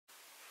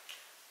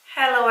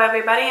Hello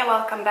everybody and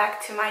welcome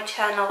back to my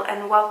channel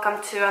and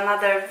welcome to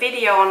another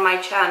video on my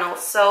channel.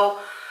 So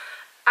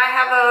I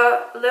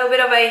have a little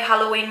bit of a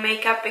Halloween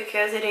makeup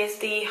because it is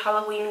the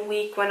Halloween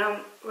week when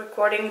I'm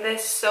recording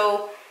this,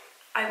 so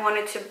I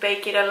wanted to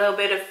bake it a little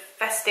bit of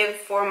festive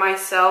for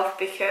myself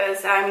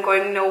because I'm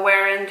going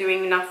nowhere and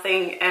doing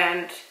nothing,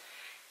 and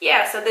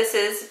yeah, so this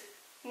is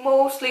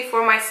mostly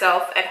for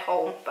myself at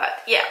home. But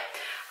yeah,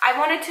 I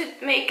wanted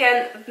to make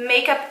a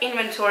makeup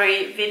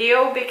inventory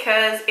video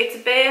because it's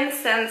been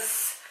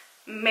since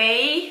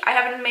May. I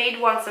haven't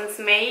made one since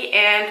May,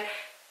 and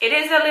it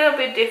is a little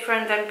bit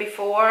different than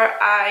before.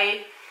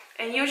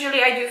 And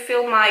usually I do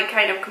film my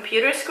kind of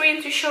computer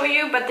screen to show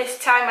you, but this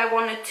time I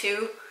wanted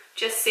to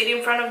just sit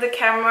in front of the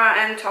camera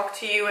and talk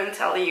to you and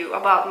tell you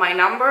about my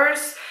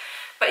numbers.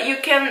 But you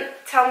can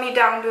tell me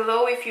down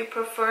below if you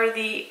prefer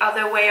the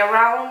other way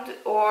around,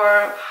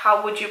 or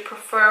how would you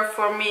prefer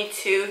for me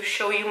to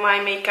show you my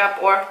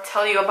makeup or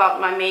tell you about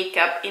my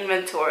makeup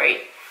inventory.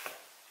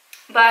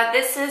 But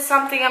this is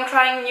something I'm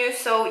trying new,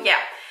 so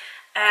yeah.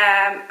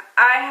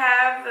 I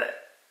have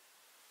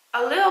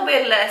a little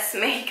bit less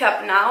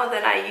makeup now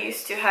than I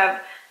used to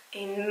have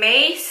in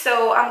May,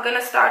 so I'm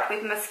gonna start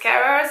with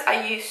mascaras.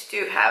 I used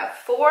to have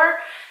 4.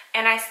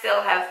 And I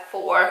still have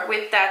 4.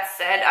 With that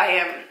said, I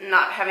am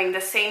not having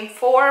the same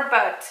 4,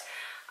 but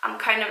I'm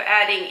kind of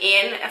adding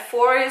in.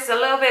 4 is a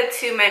little bit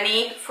too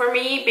many for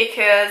me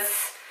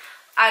because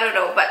I don't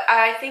know, but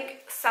I think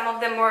some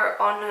of them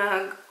were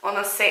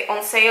on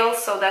sale,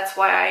 so that's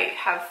why I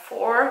have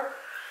 4.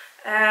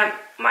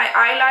 My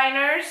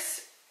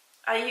eyeliners,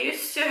 I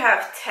used to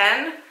have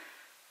 10.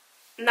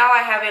 Now I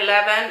have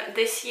 11.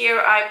 This year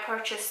I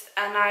purchased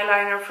an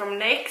eyeliner from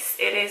NYX.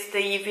 It is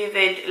the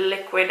Vivid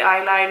Liquid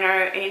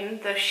Eyeliner in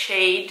the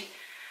shade.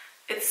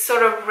 It's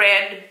sort of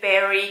red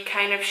berry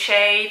kind of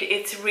shade.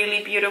 It's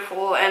really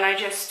beautiful, and I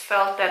just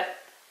felt that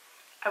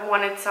I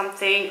wanted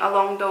something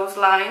along those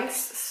lines.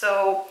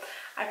 So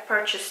I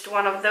purchased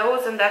one of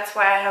those, and that's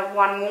why I have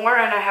one more,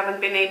 and I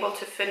haven't been able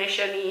to finish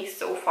any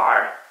so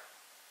far.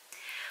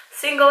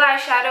 Single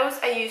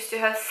eyeshadows, I used to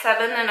have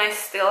 7, and I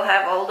still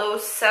have all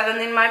those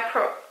 7 in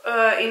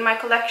my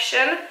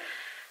collection.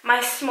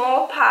 My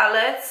small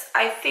palettes,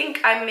 I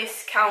think I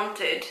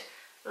miscounted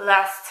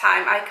last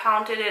time. I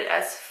counted it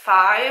as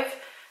 5.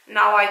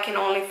 Now I can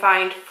only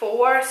find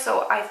 4,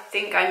 so I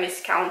think I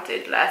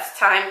miscounted last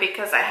time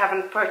because I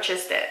haven't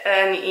purchased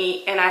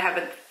any and I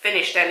haven't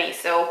finished any.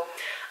 So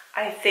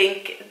I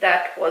think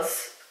that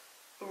was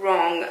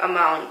wrong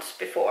amount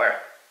before.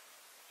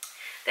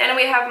 Then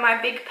we have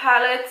my big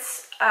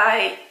palettes.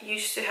 I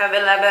used to have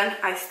 11.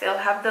 I still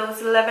have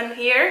those 11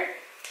 here.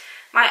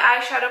 My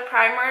eyeshadow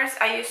primers,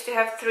 I used to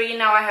have 3.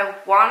 Now I have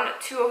 1.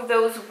 2 of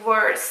those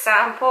were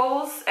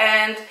samples,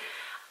 and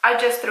I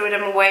just threw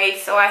them away.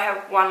 So I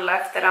have 1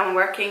 left that I'm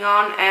working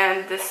on,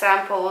 and the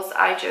samples,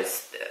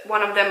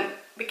 one of them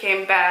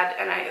became bad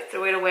and I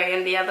threw it away,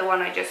 and the other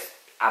one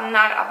I'm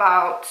not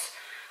about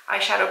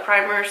eyeshadow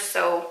primers,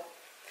 so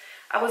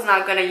I was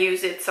not gonna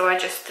use it, so I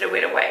just threw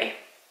it away.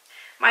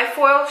 My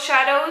foil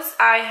shadows,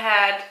 I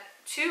had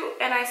 2,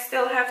 and I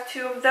still have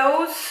 2 of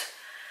those.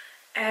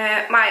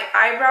 My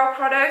eyebrow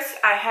products,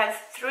 I had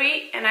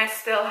 3, and I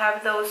still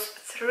have those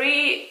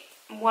 3.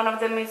 One of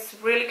them is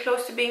really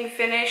close to being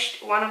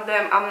finished. One of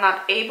them I'm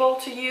not able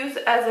to use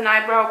as an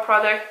eyebrow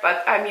product,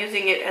 but I'm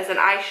using it as an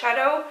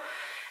eyeshadow.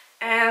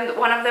 And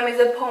one of them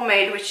is a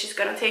pomade, which is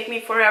gonna take me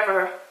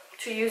forever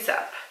to use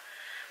up.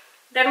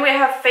 Then we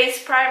have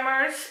face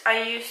primers.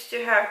 I used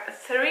to have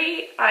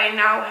 3, I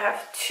now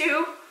have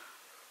 2.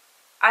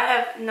 I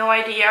have no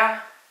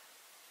idea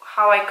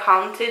how I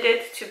counted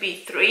it to be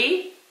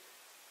 3.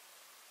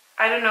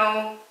 I don't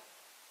know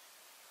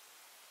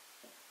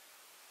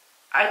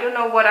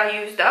what I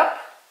used up.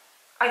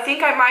 I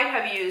think I might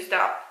have used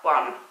up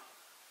 1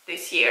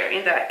 this year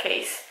in that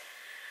case.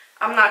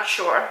 I'm not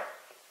sure.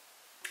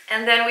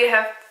 And then we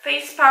have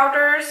face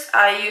powders.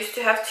 I used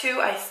to have 2.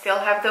 I still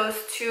have those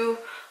 2.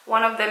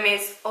 One of them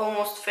is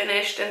almost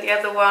finished, and the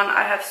other one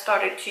I have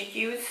started to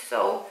use,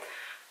 so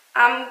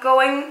I'm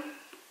going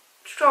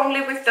strongly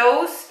with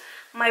those.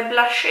 My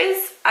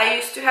blushes, I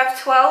used to have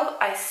 12.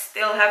 I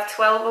still have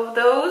 12 of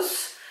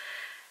those.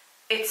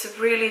 It's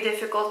really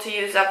difficult to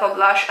use up a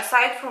blush.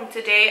 Aside from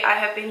today, I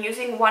have been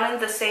using one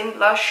and the same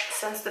blush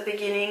since the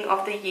beginning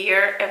of the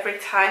year every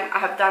time I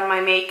have done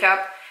my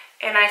makeup,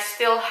 and I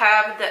still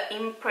have the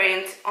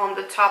imprint on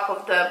the top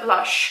of the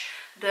blush.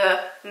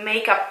 The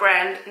makeup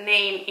brand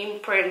name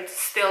imprint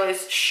still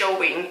is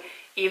showing,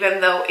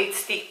 even though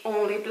it's the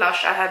only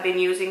blush I have been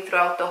using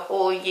throughout the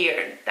whole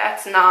year.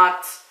 That's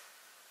not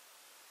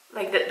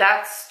like that,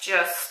 that's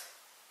just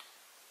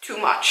too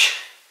much.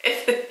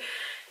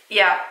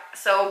 Yeah,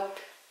 so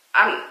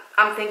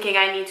I'm thinking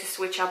I need to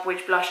switch up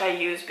which blush I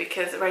use,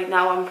 because right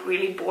now I'm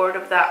really bored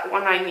of that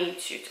one. I need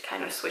to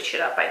kind of switch it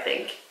up, I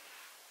think.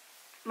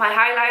 My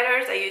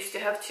highlighters, I used to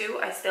have 2.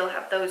 I still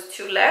have those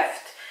 2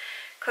 left.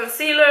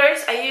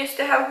 Concealers, I used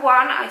to have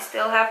 1. I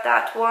still have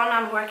that 1.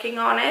 I'm working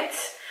on it.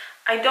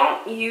 I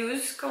don't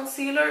use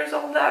concealers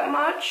all that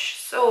much,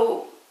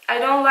 so I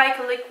don't like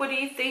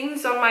liquidy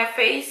things on my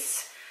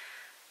face.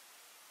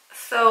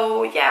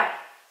 So yeah,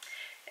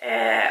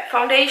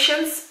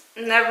 foundations,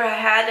 never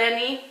had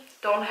any,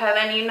 don't have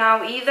any now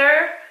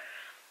either.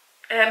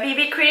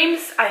 BB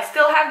creams, I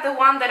still have the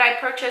one that I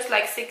purchased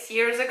like 6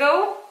 years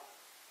ago.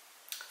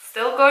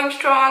 Still going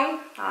strong.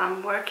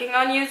 I'm working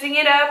on using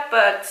it up,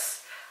 but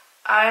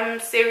I'm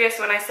serious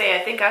when I say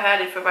I think I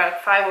had it for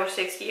about 5 or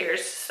 6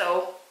 years.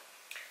 So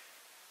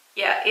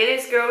yeah, it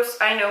is gross,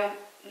 I know,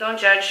 don't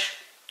judge.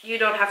 You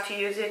don't have to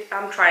use it,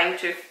 I'm trying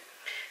to.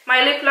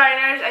 My lip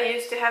liners, I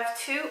used to have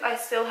 2, I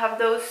still have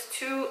those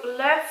 2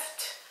 left.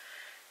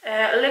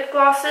 Lip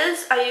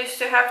glosses, I used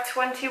to have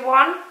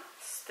 21,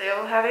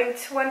 still having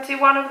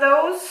 21 of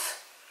those.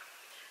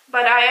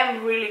 But I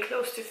am really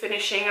close to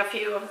finishing a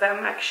few of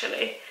them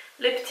actually.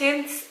 Lip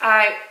tints,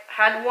 I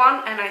had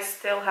 1 and I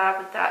still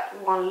have that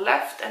 1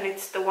 left, and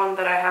it's the one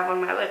that I have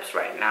on my lips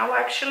right now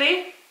actually.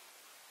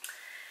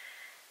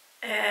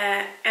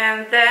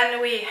 And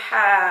then we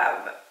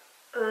have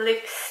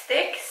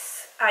lipsticks.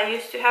 I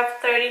used to have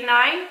 39,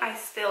 I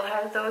still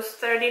have those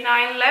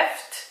 39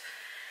 left.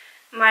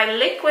 My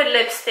liquid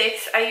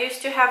lipsticks, I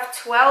used to have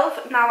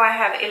 12, now I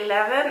have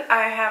 11.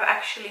 I have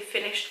actually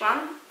finished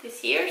one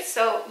this year,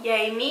 so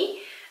yay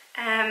me.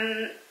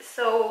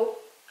 So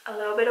a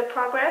little bit of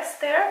progress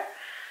there.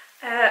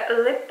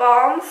 Lip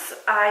balms,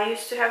 I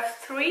used to have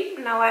 3,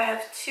 now I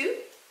have 2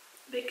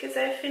 because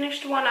I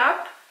finished one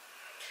up.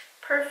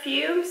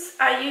 Perfumes,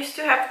 I used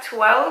to have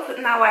 12,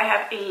 now I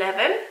have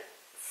 11,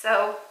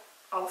 so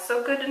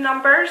also good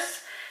numbers.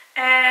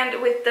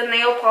 And with the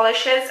nail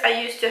polishes,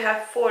 I used to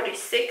have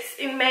 46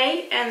 in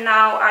May and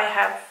now I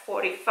have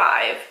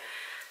 45.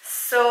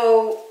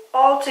 So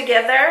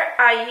altogether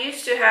I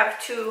used to have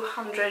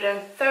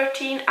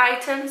 213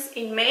 items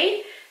in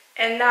May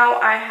and now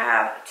I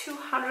have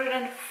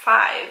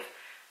 205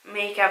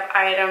 makeup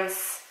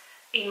items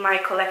in my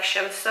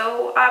collection.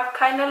 So I've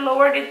kind of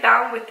lowered it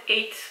down with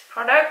 8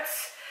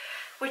 products,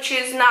 which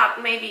is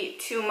not maybe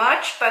too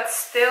much, but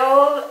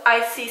still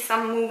I see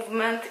some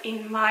movement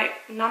in my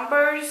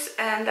numbers,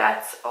 and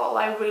that's all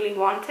I really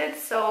wanted.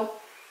 So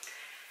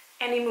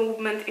any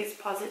movement is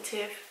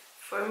positive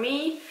for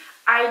me.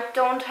 I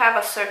don't have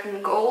a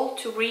certain goal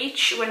to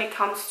reach when it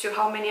comes to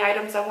how many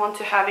items I want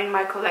to have in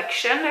my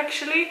collection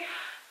actually.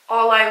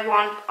 All I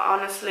want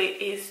honestly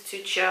is to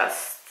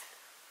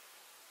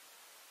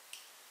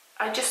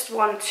I just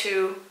want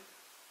to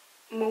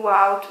move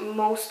out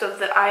most of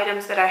the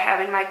items that I have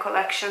in my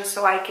collection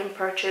so I can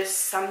purchase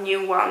some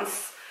new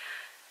ones,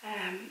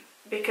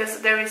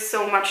 because there is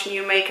so much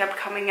new makeup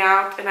coming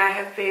out and I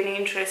have been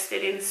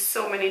interested in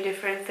so many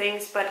different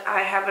things, but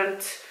I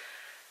haven't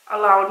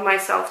allowed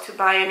myself to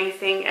buy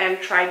anything and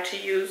tried to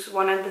use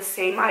one and the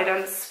same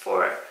items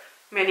for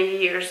many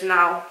years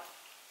now,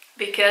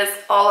 because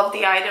all of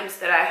the items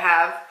that I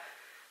have,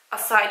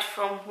 aside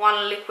from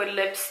one liquid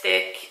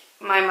lipstick,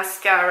 my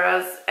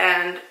mascaras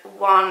and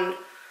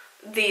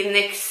the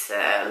NYX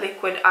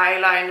liquid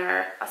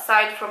eyeliner,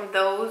 aside from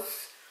those,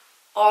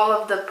 all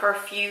of the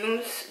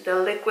perfumes, the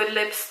liquid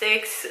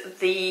lipsticks,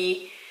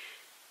 the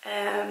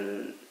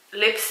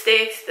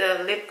lipsticks,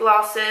 the lip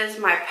glosses,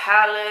 my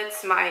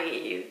palettes, my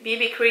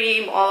BB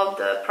cream, all of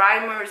the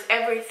primers,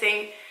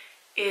 everything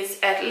is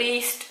at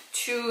least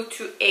 2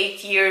 to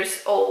 8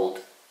 years old,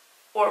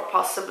 or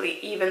possibly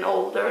even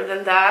older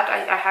than that.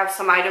 I have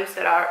some items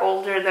that are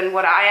older than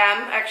what I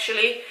am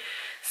actually.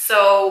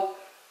 So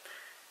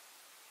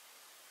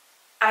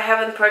I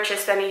haven't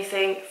purchased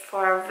anything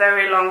for a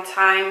very long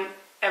time.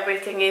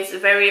 Everything is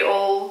very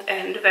old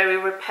and very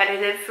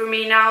repetitive for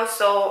me now,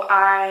 so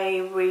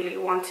I really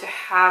want to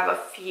have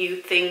a few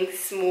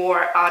things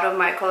more out of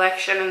my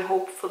collection, and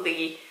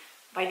hopefully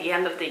by the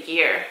end of the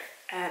year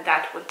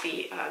that would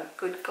be a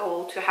good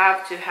goal to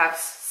have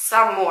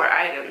some more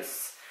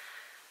items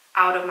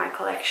out of my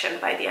collection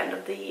by the end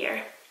of the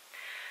year.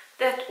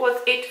 That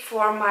was it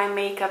for my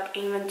makeup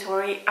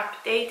inventory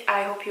update.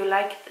 I hope you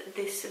liked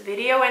this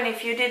video, and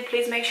if you did,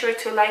 please make sure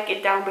to like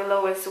it down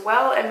below as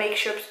well, and make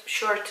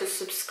sure to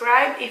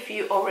subscribe if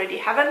you already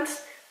haven't.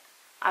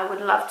 I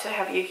would love to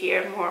have you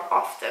here more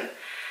often.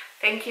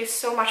 Thank you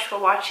so much for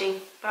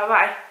watching. Bye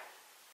bye.